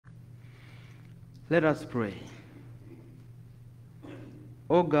Let us pray.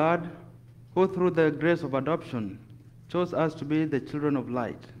 O God, who through the grace of adoption chose us to be the children of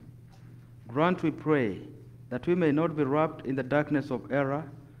light, grant, we pray, that we may not be wrapped in the darkness of error,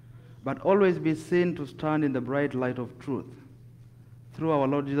 but always be seen to stand in the bright light of truth. Through our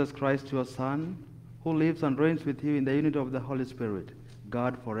Lord Jesus Christ, your Son, who lives and reigns with you in the unity of the Holy Spirit,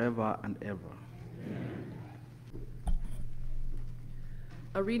 God forever and ever. Amen.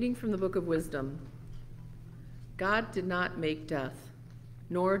 A reading from the Book of Wisdom. God did not make death,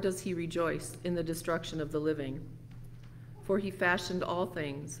 nor does he rejoice in the destruction of the living. For he fashioned all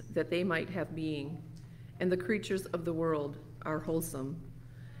things that they might have being, and the creatures of the world are wholesome.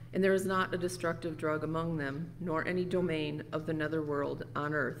 And there is not a destructive drug among them, nor any domain of the netherworld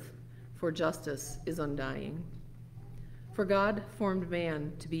on earth, for justice is undying. For God formed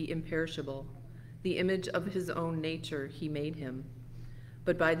man to be imperishable. The image of his own nature he made him.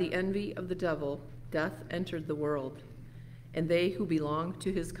 But by the envy of the devil, death entered the world, and they who belong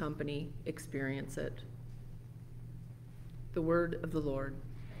to his company experience it. The word of the Lord.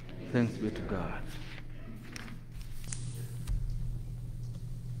 Thanks be to God.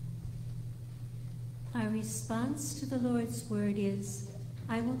 Our response to the Lord's word is,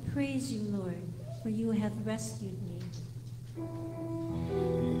 I will praise you, Lord, for you have rescued me.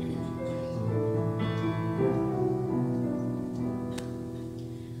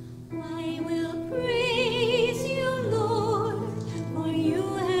 I will praise you, Lord, for you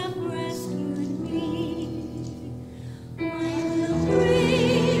have rescued me. I will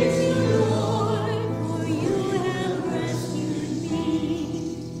praise you, Lord, for you have rescued me.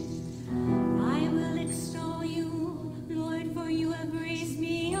 I will extol you, Lord, for you have raised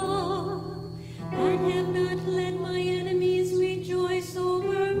me up, and have not let my enemies rejoice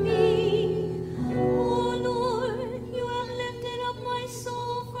over me. O Lord, you have lifted up my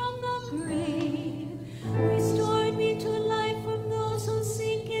soul from the grave, restored me to life from those who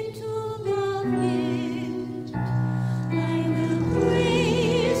sink into the pit. I will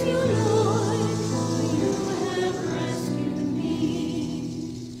praise you, Lord, for you have rescued me.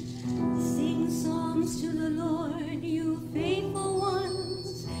 Sing songs to the Lord, you faithful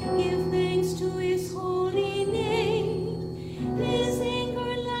ones. Give thanks to his holy name. His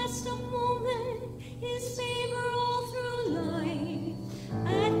anger lasts a moment, his favor all through life.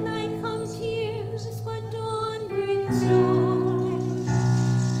 At night come tears, but dawn brings joy.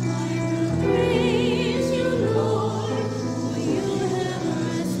 I will praise you, Lord, for you have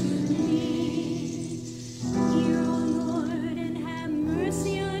rescued me. Hear, O Lord, and have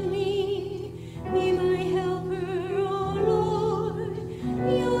mercy on me. Be my helper, O Lord.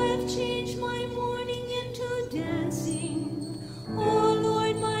 You have changed my mourning into dancing. O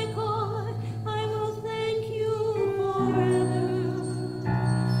Lord, my God, I will thank you forever.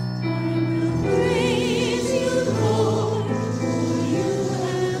 I will praise you, Lord, for you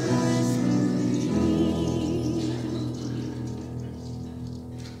have rescued me.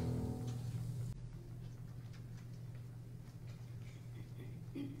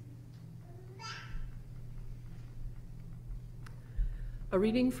 A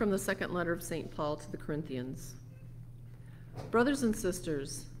reading from the second letter of St. Paul to the Corinthians. Brothers and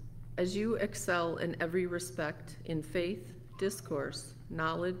sisters, as you excel in every respect in faith, discourse,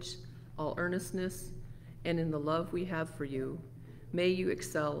 knowledge, all earnestness, and in the love we have for you, may you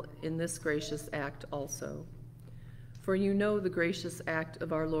excel in this gracious act also. For you know the gracious act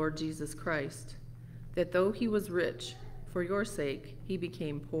of our Lord Jesus Christ, that though he was rich, for your sake he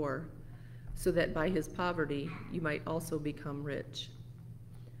became poor, so that by his poverty you might also become rich.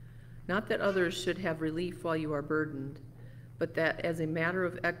 Not that others should have relief while you are burdened, but that as a matter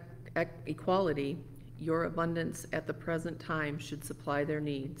of equality, your abundance at the present time should supply their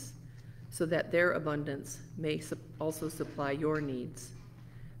needs, so that their abundance may also supply your needs,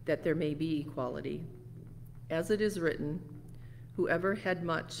 that there may be equality. As it is written, whoever had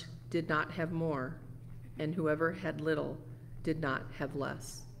much did not have more, and whoever had little did not have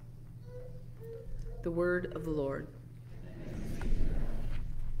less. The word of the Lord.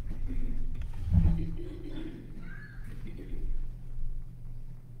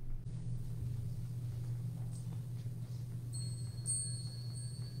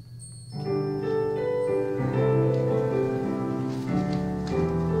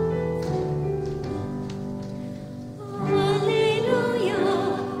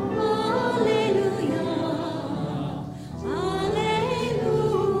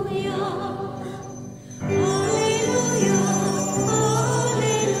 Alleluia.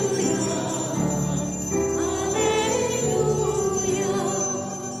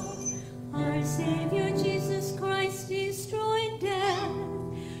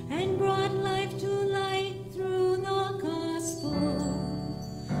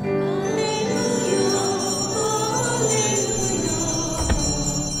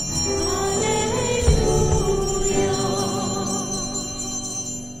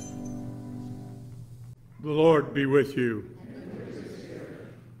 The Lord be with you.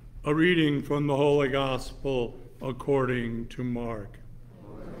 A reading from the Holy Gospel according to Mark.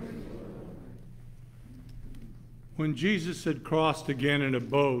 When Jesus had crossed again in a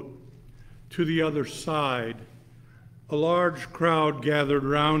boat to the other side, a large crowd gathered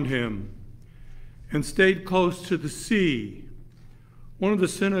round him and stayed close to the sea. One of the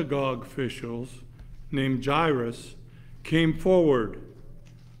synagogue officials, named Jairus, came forward.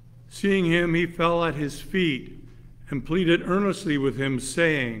 Seeing him, he fell at his feet and pleaded earnestly with him,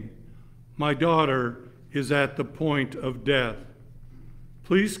 saying, "My daughter is at the point of death.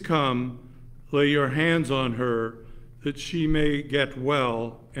 Please come, lay your hands on her, that she may get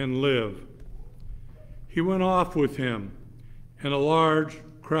well and live." He went off with him, and a large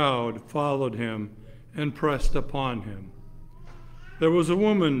crowd followed him and pressed upon him. There was a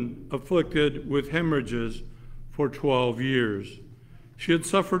woman afflicted with hemorrhages for 12 years. She had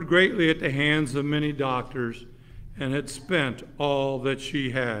suffered greatly at the hands of many doctors and had spent all that she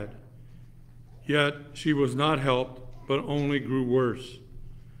had. Yet she was not helped, but only grew worse.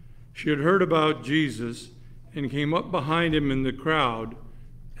 She had heard about Jesus and came up behind him in the crowd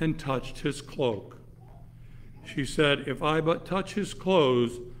and touched his cloak. She said, "If I but touch his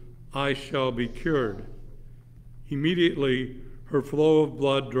clothes, I shall be cured." Immediately her flow of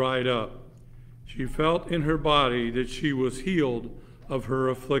blood dried up. She felt in her body that she was healed of her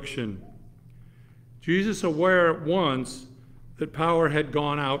affliction. Jesus, aware at once that power had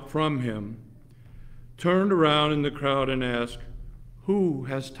gone out from him, turned around in the crowd and asked, "Who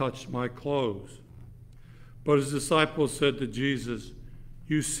has touched my clothes?" But his disciples said to Jesus,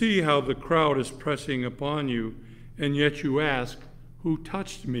 "You see how the crowd is pressing upon you, and yet you ask, 'Who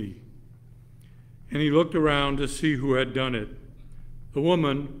touched me?'" And he looked around to see who had done it. The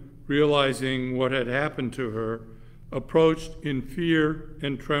woman, realizing what had happened to her, approached in fear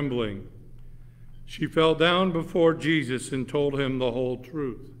and trembling. She fell down before Jesus and told him the whole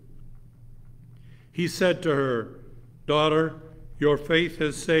truth. He said to her, "Daughter, your faith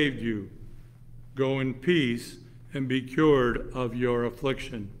has saved you. Go in peace and be cured of your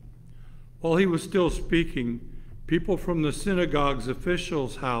affliction." While he was still speaking, people from the synagogue's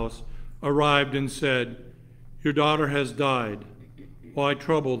official's house arrived and said, "Your daughter has died. Why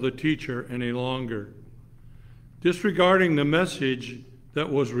trouble the teacher any longer?" Disregarding the message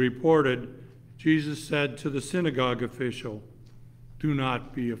that was reported, Jesus said to the synagogue official, "Do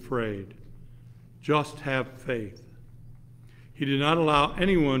not be afraid. Just have faith." He did not allow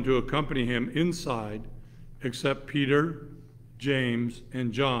anyone to accompany him inside except Peter, James,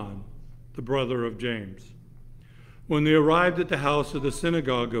 and John, the brother of James. When they arrived at the house of the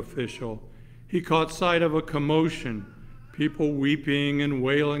synagogue official, he caught sight of a commotion, people weeping and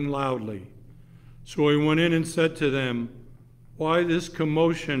wailing loudly. So he went in and said to them, "Why this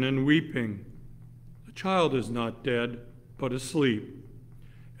commotion and weeping? The child is not dead, but asleep."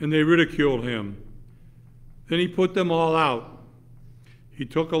 And they ridiculed him. Then he put them all out. He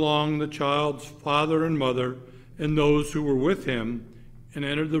took along the child's father and mother and those who were with him and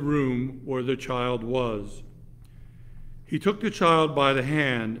entered the room where the child was. He took the child by the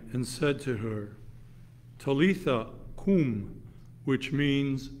hand and said to her, "Talitha cum," which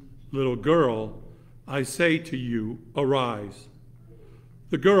means, "Little girl, I say to you, arise."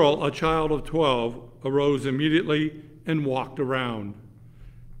 The girl, a child of 12, arose immediately and walked around.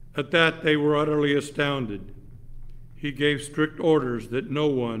 At that they were utterly astounded. He gave strict orders that no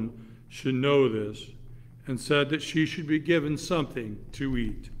one should know this, and said that she should be given something to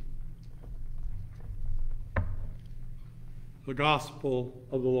eat. The Gospel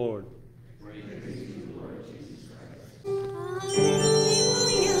of the Lord. Praise to you, Lord Jesus Christ.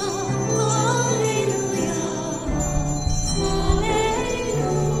 Hallelujah, hallelujah, hallelujah.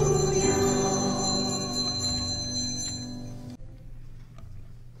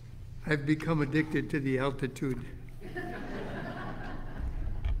 I've become addicted to the altitude.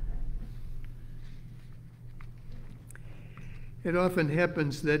 It often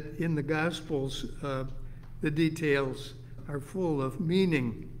happens that in the Gospels, the details are full of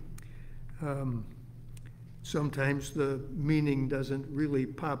meaning. Sometimes the meaning doesn't really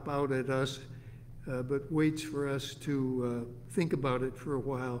pop out at us, but waits for us to think about it for a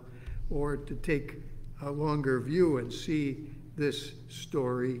while, or to take a longer view and see this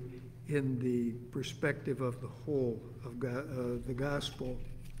story in the perspective of the whole of the gospel.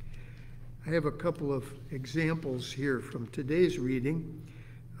 I have a couple of examples here from today's reading.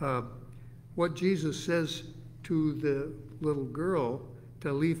 What Jesus says to the little girl,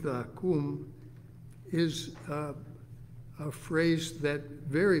 Talitha cum, is a phrase that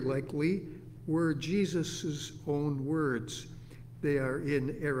very likely were Jesus's own words. They are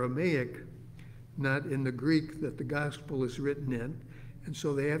in Aramaic, not in the Greek that the gospel is written in, and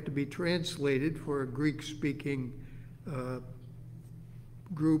so they have to be translated for a Greek-speaking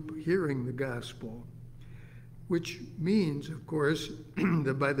group hearing the gospel, which means, of course,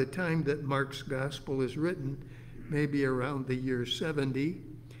 that by the time that Mark's gospel is written, maybe around the year 70,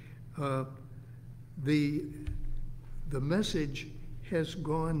 the message has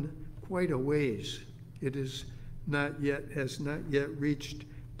gone quite a ways. It has not yet reached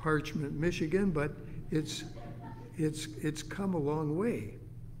Parchment, Michigan, but it's come a long way.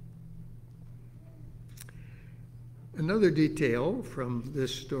 Another detail from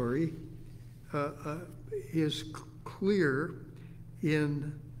this story is clear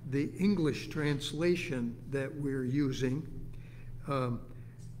in the English translation that we're using.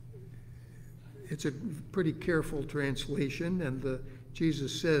 It's a pretty careful translation, and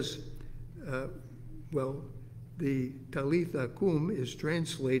Jesus says, the Talitha cum is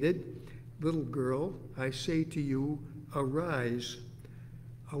translated, little girl, I say to you, arise.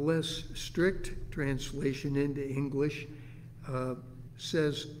 A less strict translation into English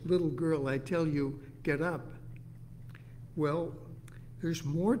says, little girl, I tell you, get up. Well, there's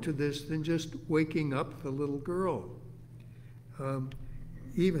more to this than just waking up the little girl.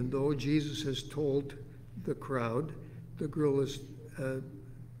 Even though Jesus has told the crowd the girl is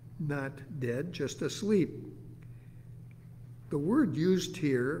not dead, just asleep. The word used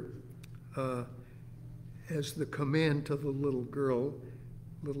here as the command to the little girl,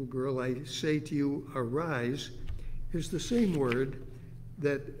 I say to you, arise, is the same word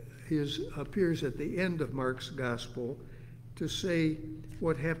that appears at the end of Mark's gospel to say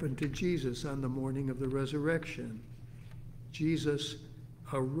what happened to Jesus on the morning of the resurrection. Jesus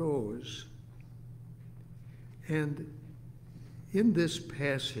arose. And in this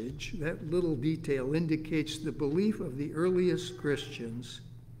passage, that little detail indicates the belief of the earliest Christians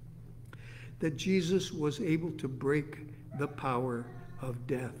that Jesus was able to break the power of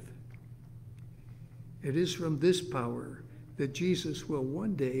death. It is from this power that Jesus will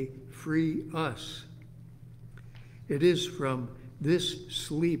one day free us. It is from this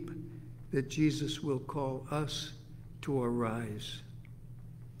sleep that Jesus will call us to arise.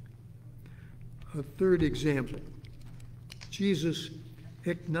 A third example. Jesus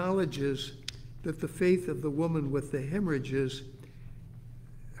acknowledges that the faith of the woman with the hemorrhages,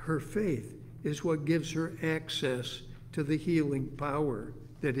 her faith, is what gives her access to the healing power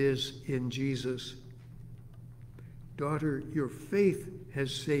that is in Jesus. Daughter, your faith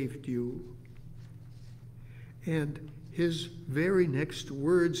has saved you. And his very next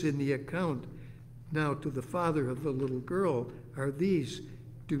words in the account, now to the father of the little girl, are these: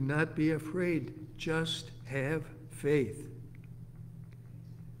 do not be afraid, just have faith.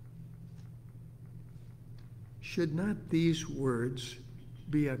 Should not these words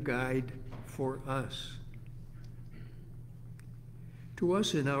be a guide for us? To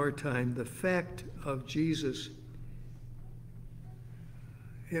us in our time, the fact of Jesus,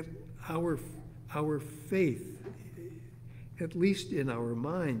 our faith, at least in our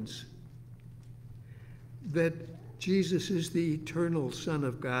minds, that Jesus is the eternal Son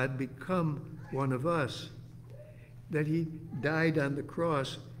of God, become one of us, that he died on the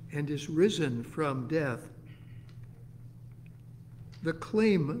cross and is risen from death. The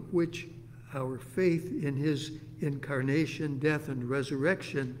claim which our faith in his incarnation, death, and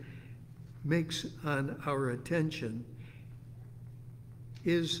resurrection makes on our attention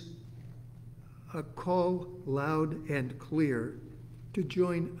is a call loud and clear to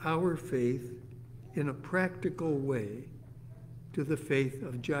join our faith in a practical way to the faith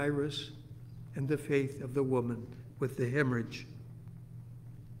of Jairus and the faith of the woman with the hemorrhage.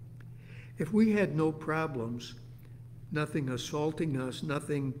 If we had no problems, nothing assaulting us,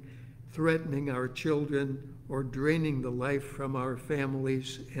 nothing threatening our children or draining the life from our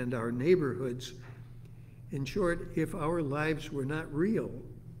families and our neighborhoods, in short, if our lives were not real,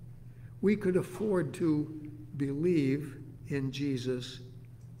 we could afford to believe in Jesus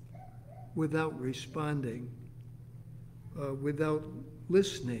without responding, without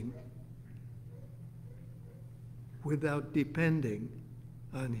listening, without depending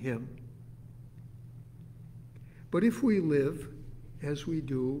on him. But if we live, as we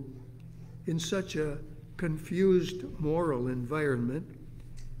do, in such a confused moral environment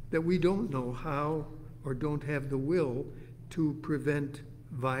that we don't know how or don't have the will to prevent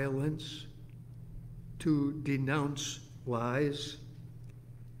violence, to denounce lies,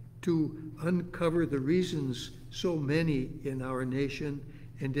 to uncover the reasons so many in our nation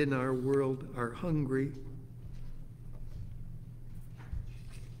and in our world are hungry,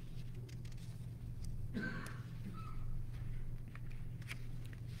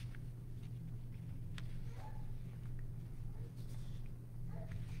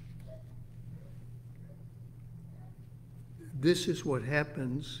 this is what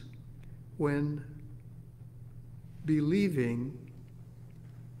happens when, believing,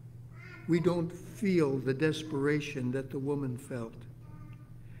 we don't feel the desperation that the woman felt.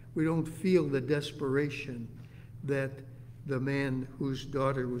 We don't feel the desperation that the man whose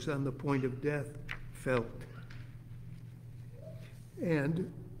daughter was on the point of death felt.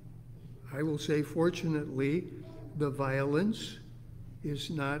 And I will say, fortunately, the violence is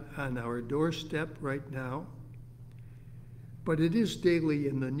not on our doorstep right now, but it is daily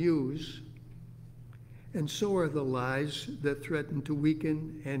in the news, and so are the lies that threaten to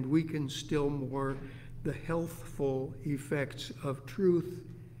weaken and weaken still more the healthful effects of truth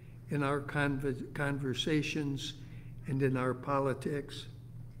in our conversations and in our politics.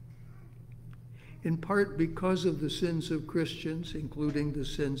 In part because of the sins of Christians, including the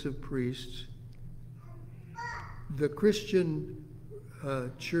sins of priests, the Christian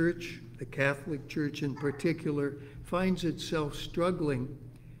church, the Catholic Church in particular, finds itself struggling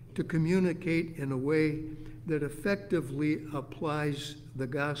to communicate in a way that effectively applies the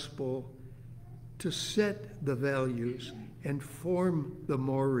gospel to set the values and form the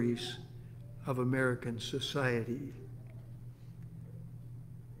mores of American society.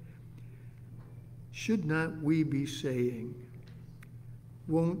 Should not we be saying,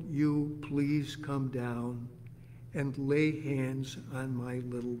 "Won't you please come down and lay hands on my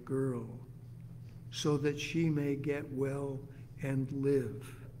little girl so that she may get well and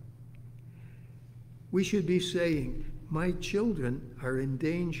live"? We should be saying, "My children are in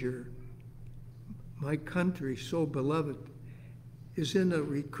danger. My country, so beloved, is in a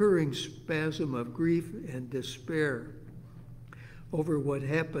recurring spasm of grief and despair over what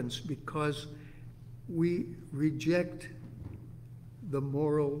happens because we reject the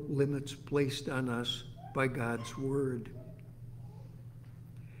moral limits placed on us by God's word."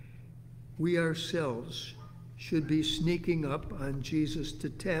 We ourselves should be sneaking up on Jesus to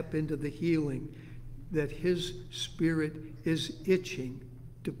tap into the healing that his Spirit is itching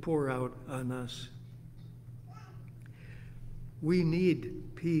to pour out on us. We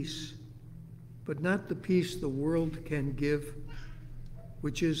need peace, but not the peace the world can give,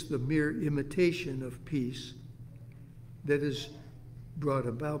 which is the mere imitation of peace that is brought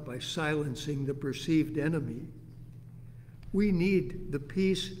about by silencing the perceived enemy. We need the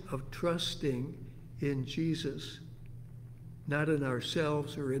peace of trusting in Jesus, not in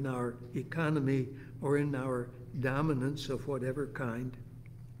ourselves or in our economy or in our dominance of whatever kind.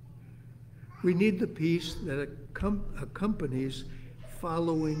 We need the peace that accompanies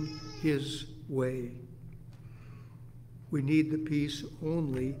following his way. We need the peace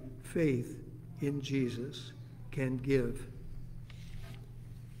only faith in Jesus can give.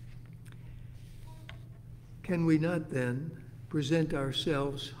 Can we not then present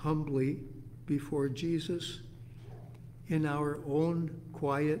ourselves humbly before Jesus in our own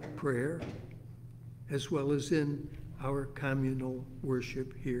quiet prayer, as well as in our communal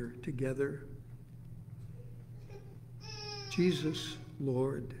worship here together? Jesus,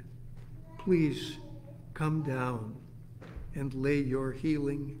 Lord, please come down and lay your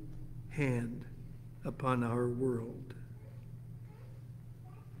healing hand upon our world.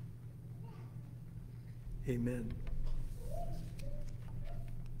 Amen.